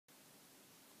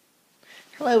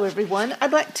Hello everyone.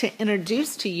 I'd like to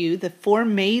introduce to you the four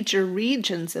major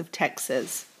regions of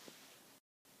Texas.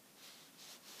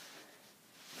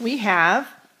 We have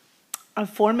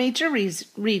four major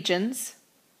regions.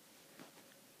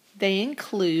 They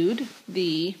include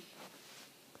the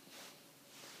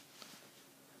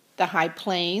High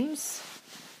Plains,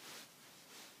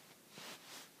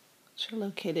 which are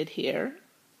located here,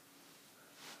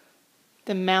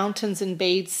 the Mountains and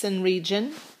Basin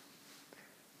region,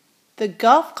 the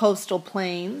Gulf Coastal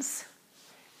Plains,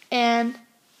 and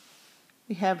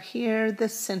we have here the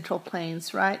Central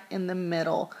Plains right in the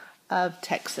middle of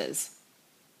Texas.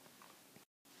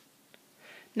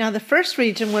 Now the first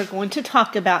region we're going to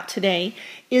talk about today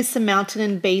is the Mountain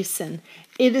and Basin.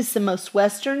 It is the most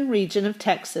western region of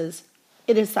Texas.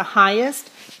 It is the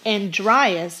highest and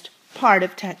driest part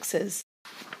of Texas.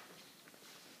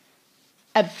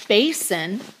 A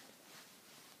basin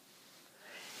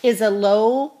is a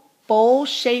low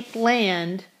bowl-shaped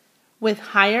land with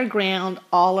higher ground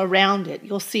all around it.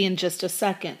 You'll see in just a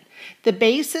second. The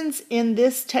basins in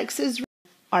this Texas region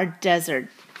are desert.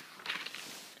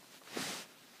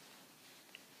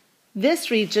 This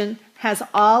region has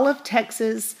all of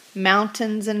Texas'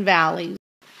 mountains and valleys.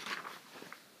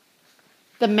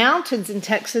 The mountains in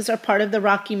Texas are part of the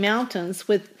Rocky Mountains,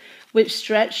 which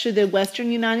stretch through the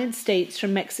western United States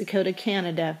from Mexico to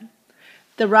Canada.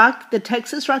 The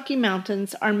Texas Rocky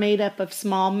Mountains are made up of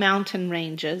small mountain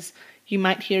ranges. You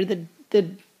might hear the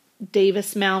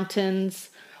Davis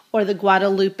Mountains or the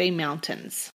Guadalupe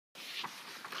Mountains.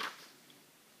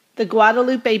 The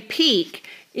Guadalupe Peak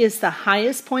is the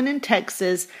highest point in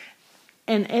Texas,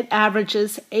 and it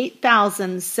averages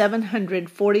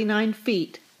 8,749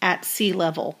 feet at sea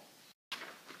level.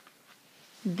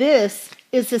 This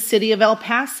is the city of El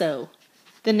Paso.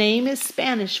 The name is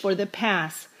Spanish for the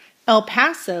pass. El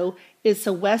Paso is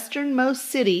the westernmost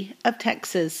city of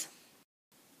Texas.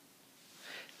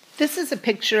 This is a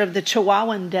picture of the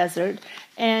Chihuahuan Desert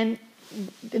and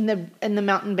in the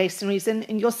Mountain Basin region,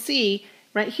 and you'll see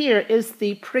right here is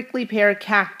the prickly pear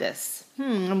cactus.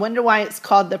 I wonder why it's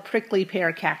called the prickly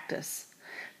pear cactus.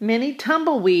 Many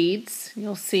tumbleweeds,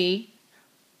 you'll see,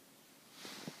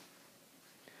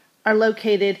 are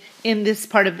located in this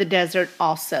part of the desert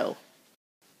also.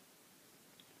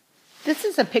 This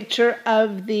is a picture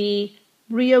of the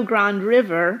Rio Grande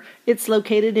River. It's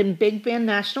located in Big Bend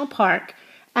National Park,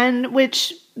 and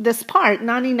which this part,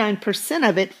 99%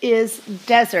 of it is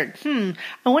desert. I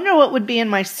wonder what would be in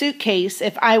my suitcase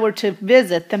if I were to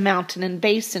visit the Mountain and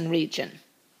Basin region.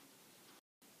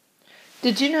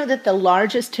 Did you know that the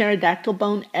largest pterodactyl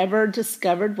bone ever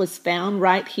discovered was found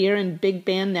right here in Big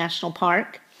Bend National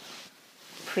Park?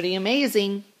 Pretty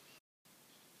amazing.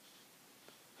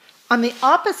 On the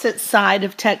opposite side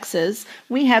of Texas,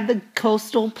 we have the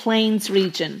Coastal Plains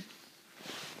region.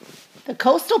 The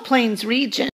Coastal Plains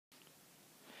region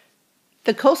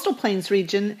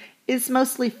is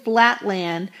mostly flat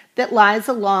land that lies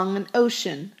along an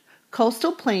ocean.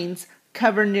 Coastal plains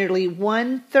cover nearly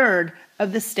 1/3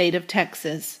 of the state of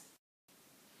Texas.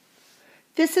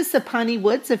 This is the piney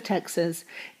woods of Texas.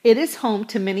 It is home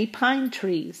to many pine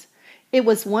trees. It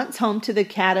was once home to the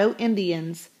Caddo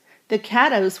Indians. The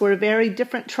Caddos were a very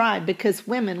different tribe because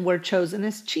women were chosen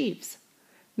as chiefs.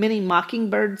 Many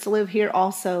mockingbirds live here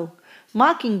also.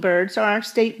 Mockingbirds are our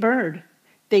state bird.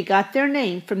 They got their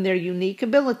name from their unique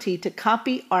ability to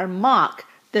copy or mock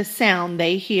the sound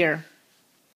they hear.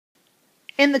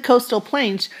 In the coastal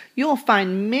plains, you'll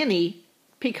find many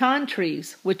pecan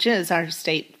trees, which is our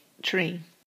state tree.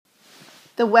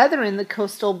 The weather in the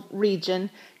coastal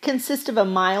region consists of a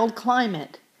mild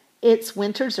climate. Its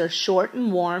winters are short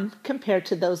and warm compared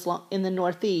to those in the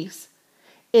Northeast.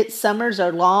 Its summers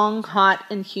are long, hot,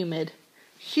 and humid.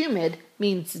 Humid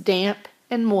means damp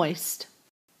and moist.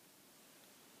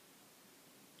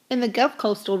 In the Gulf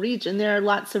Coastal region, there are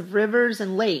lots of rivers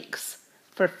and lakes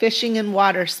for fishing and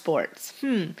water sports.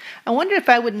 I wonder if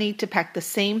I would need to pack the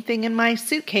same thing in my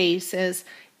suitcase as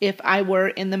if I were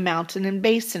in the Mountain and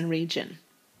Basin region.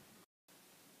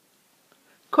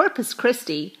 Corpus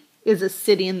Christi is a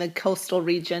city in the coastal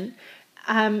region,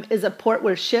 is a port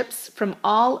where ships from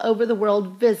all over the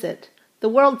world visit. The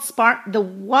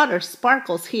water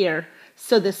sparkles here,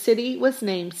 so the city was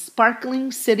named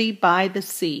Sparkling City by the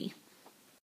Sea.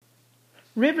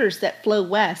 Rivers that flow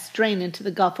west drain into the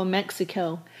Gulf of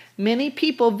Mexico. Many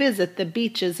people visit the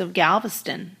beaches of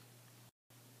Galveston.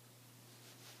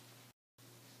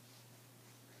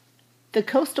 The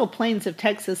coastal plains of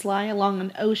Texas lie along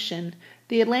an ocean.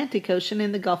 The Atlantic Ocean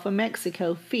and the Gulf of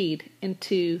Mexico feed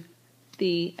into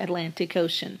the Atlantic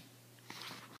Ocean.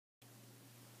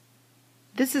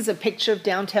 This is a picture of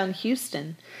downtown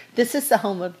Houston. This is the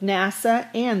home of NASA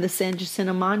and the San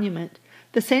Jacinto Monument.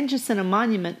 The San Jacinto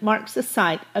Monument marks the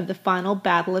site of the final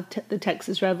battle of the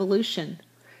Texas Revolution.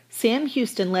 Sam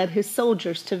Houston led his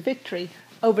soldiers to victory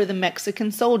over the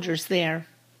Mexican soldiers there.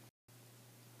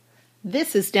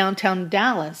 This is downtown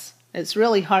Dallas. It's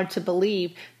really hard to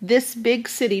believe this big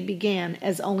city began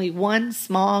as only one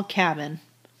small cabin.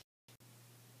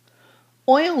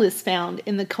 Oil is found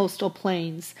in the coastal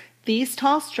plains. These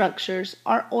tall structures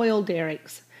are oil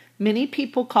derricks. Many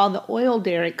people call the oil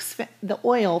derricks, the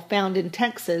oil found in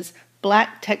Texas,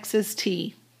 Black Texas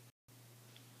tea.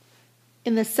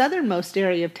 In the southernmost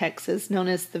area of Texas, known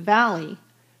as the Valley,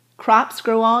 crops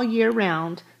grow all year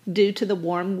round due to the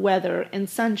warm weather and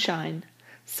sunshine.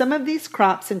 Some of these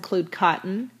crops include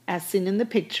cotton, as seen in the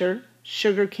picture,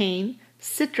 sugarcane,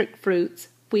 citric fruits,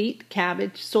 wheat,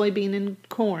 cabbage, soybean, and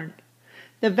corn.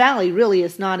 The valley really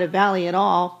is not a valley at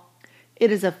all.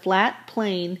 It is a flat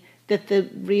plain that the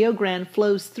Rio Grande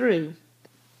flows through.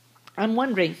 I'm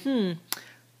wondering,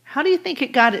 how do you think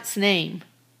it got its name?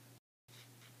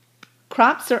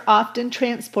 Crops are often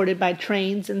transported by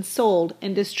trains and sold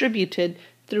and distributed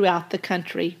throughout the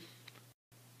country.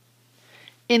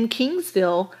 In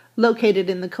Kingsville, located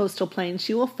in the coastal plains,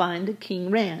 you will find a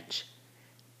King Ranch.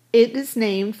 It is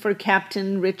named for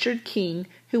Captain Richard King,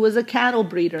 who was a cattle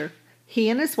breeder. He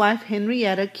and his wife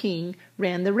Henrietta King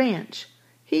ran the ranch.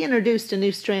 He introduced a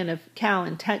new strand of cow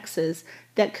in Texas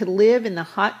that could live in the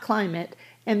hot climate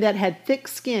and that had thick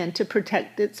skin to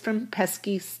protect it from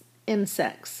pesky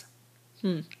insects.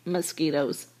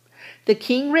 Mosquitoes. The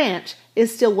King Ranch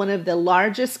is still one of the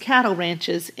largest cattle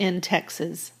ranches in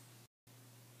Texas.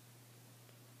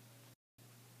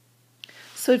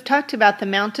 So we've talked about the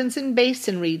mountains and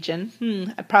basin region.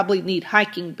 I'd probably need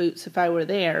hiking boots if I were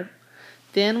there.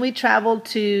 Then we traveled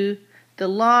to the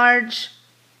large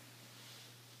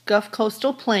Gulf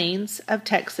coastal plains of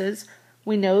Texas.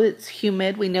 We know it's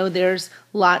humid. We know there's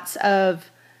lots of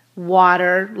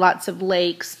water, lots of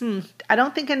lakes. I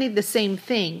don't think I need the same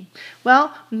thing.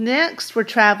 Well, next we're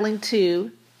traveling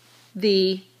to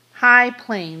the high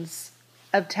plains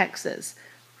of Texas.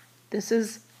 This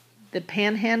is the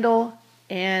Panhandle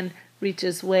and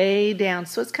reaches way down.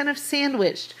 So it's kind of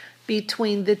sandwiched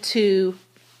between the two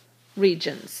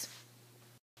regions.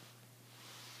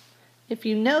 If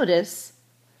you notice,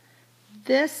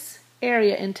 this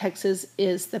area in Texas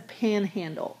is the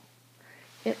Panhandle.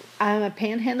 A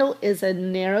panhandle is a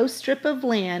narrow strip of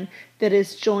land that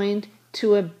is joined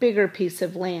to a bigger piece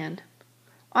of land.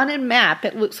 On a map,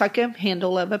 it looks like a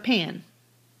handle of a pan.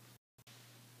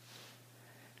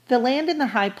 The land in the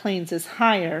high plains is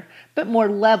higher, but more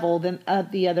level than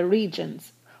the other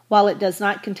regions. While it does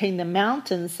not contain the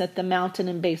mountains that the mountain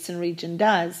and basin region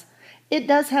does, it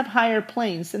does have higher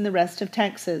plains than the rest of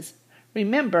Texas.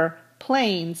 Remember,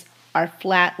 plains are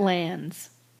flat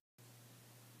lands.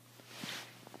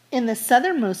 In the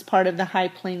southernmost part of the High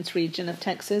Plains region of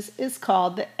Texas is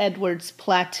called the Edwards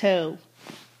Plateau.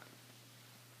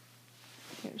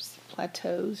 Here's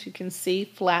plateaus. You can see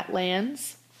flat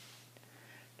lands.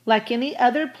 Like any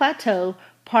other plateau,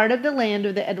 part of the land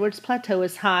of the Edwards Plateau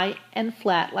is high and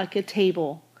flat like a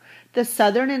table. The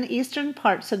southern and eastern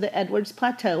parts of the Edwards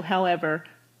Plateau, however,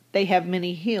 they have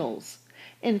many hills.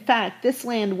 In fact, this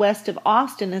land west of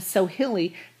Austin is so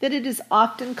hilly that it is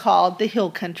often called the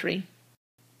Hill Country.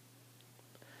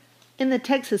 In the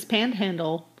Texas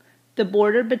Panhandle, the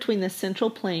border between the Central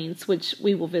Plains, which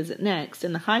we will visit next,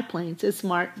 and the High Plains is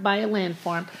marked by a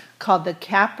landform called the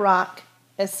Caprock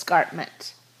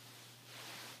Escarpment.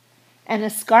 An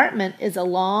escarpment is a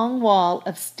long wall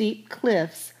of steep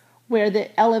cliffs where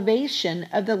the elevation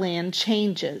of the land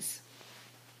changes.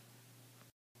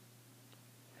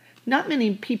 Not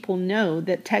many people know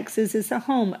that Texas is the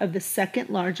home of the second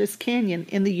largest canyon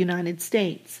in the United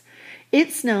States.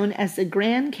 It's known as the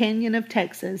Grand Canyon of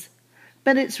Texas,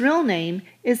 but its real name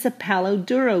is the Palo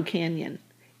Duro Canyon.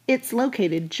 It's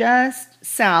located just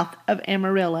south of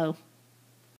Amarillo.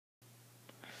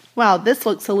 Wow, this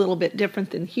looks a little bit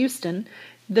different than Houston.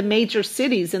 The major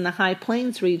cities in the High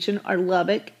Plains region are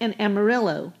Lubbock and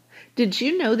Amarillo. Did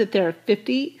you know that there are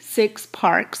 56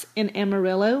 parks in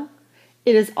Amarillo?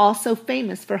 It is also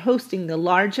famous for hosting the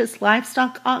largest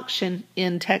livestock auction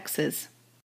in Texas.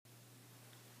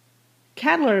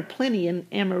 Cattle are plenty in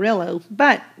Amarillo,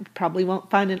 but you probably won't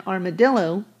find an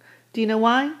armadillo. Do you know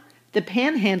why? The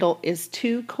Panhandle is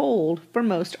too cold for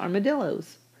most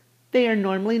armadillos. They are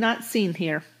normally not seen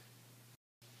here.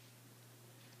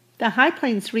 The High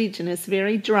Plains region is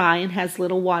very dry and has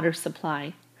little water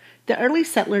supply. The early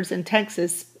settlers in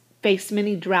Texas faced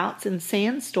many droughts and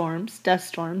sandstorms, dust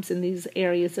storms in these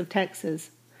areas of Texas.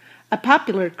 A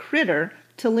popular critter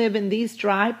to live in these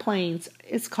dry plains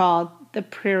is called the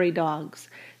prairie dogs.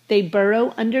 They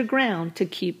burrow underground to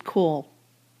keep cool.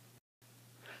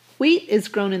 Wheat is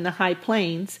grown in the high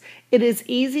plains. It is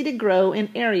easy to grow in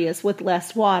areas with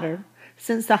less water.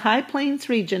 Since the high plains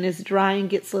region is dry and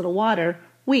gets little water,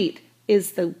 wheat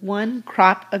is the one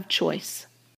crop of choice.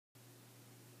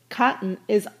 Cotton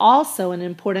is also an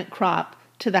important crop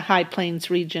to the high plains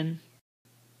region.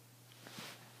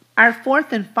 Our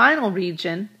fourth and final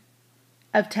region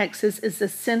of Texas is the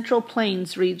Central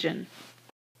Plains region.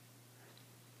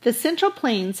 The Central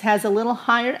Plains has a little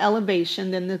higher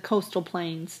elevation than the coastal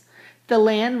plains. The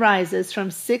land rises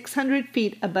from 600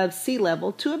 feet above sea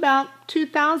level to about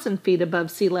 2,000 feet above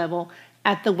sea level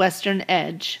at the western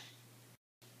edge.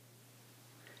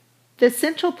 The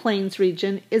Central Plains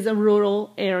region is a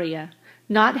rural area,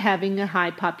 not having a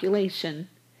high population.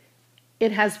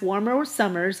 It has warmer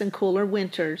summers and cooler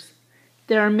winters.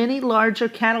 There are many larger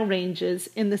cattle ranges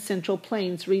in the Central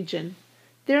Plains region.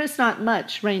 There is not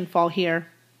much rainfall here.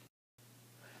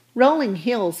 Rolling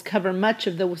hills cover much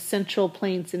of the Central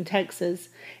Plains in Texas.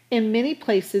 In many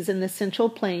places in the Central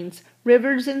Plains,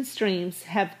 rivers and streams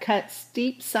have cut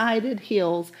steep-sided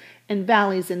hills and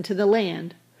valleys into the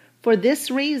land. For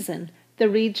this reason, the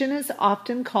region is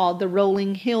often called the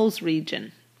Rolling Hills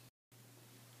region.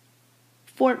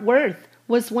 Fort Worth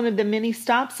was one of the many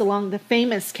stops along the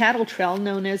famous cattle trail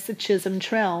known as the Chisholm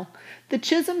Trail. The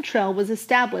Chisholm Trail was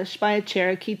established by a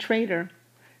Cherokee trader.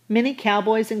 Many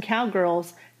cowboys and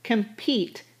cowgirls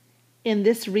compete in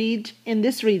this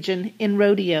region in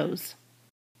rodeos.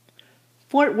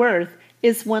 Fort Worth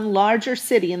is one larger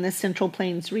city in the Central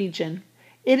Plains region.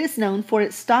 It is known for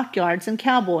its stockyards and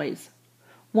cowboys.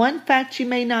 One fact you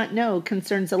may not know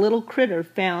concerns a little critter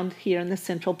found here in the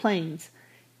Central Plains.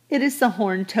 It is the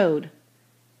horned toad.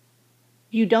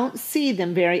 You don't see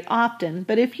them very often,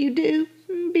 but if you do,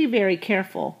 be very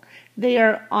careful. They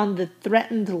are on the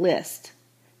threatened list.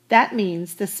 That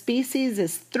means the species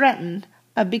is threatened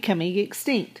of becoming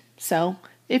extinct. So,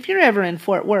 if you're ever in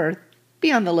Fort Worth,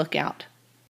 be on the lookout.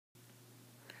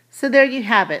 So there you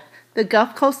have it. The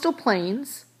Gulf Coastal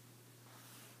Plains,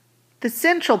 the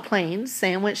Central Plains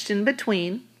sandwiched in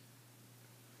between,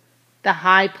 the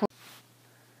High Plains,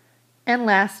 and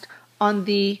last, on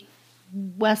the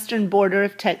western border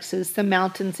of Texas, the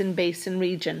mountains and basin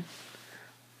region.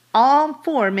 All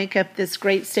four make up this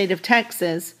great state of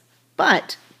Texas,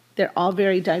 but they're all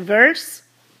very diverse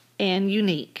and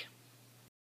unique.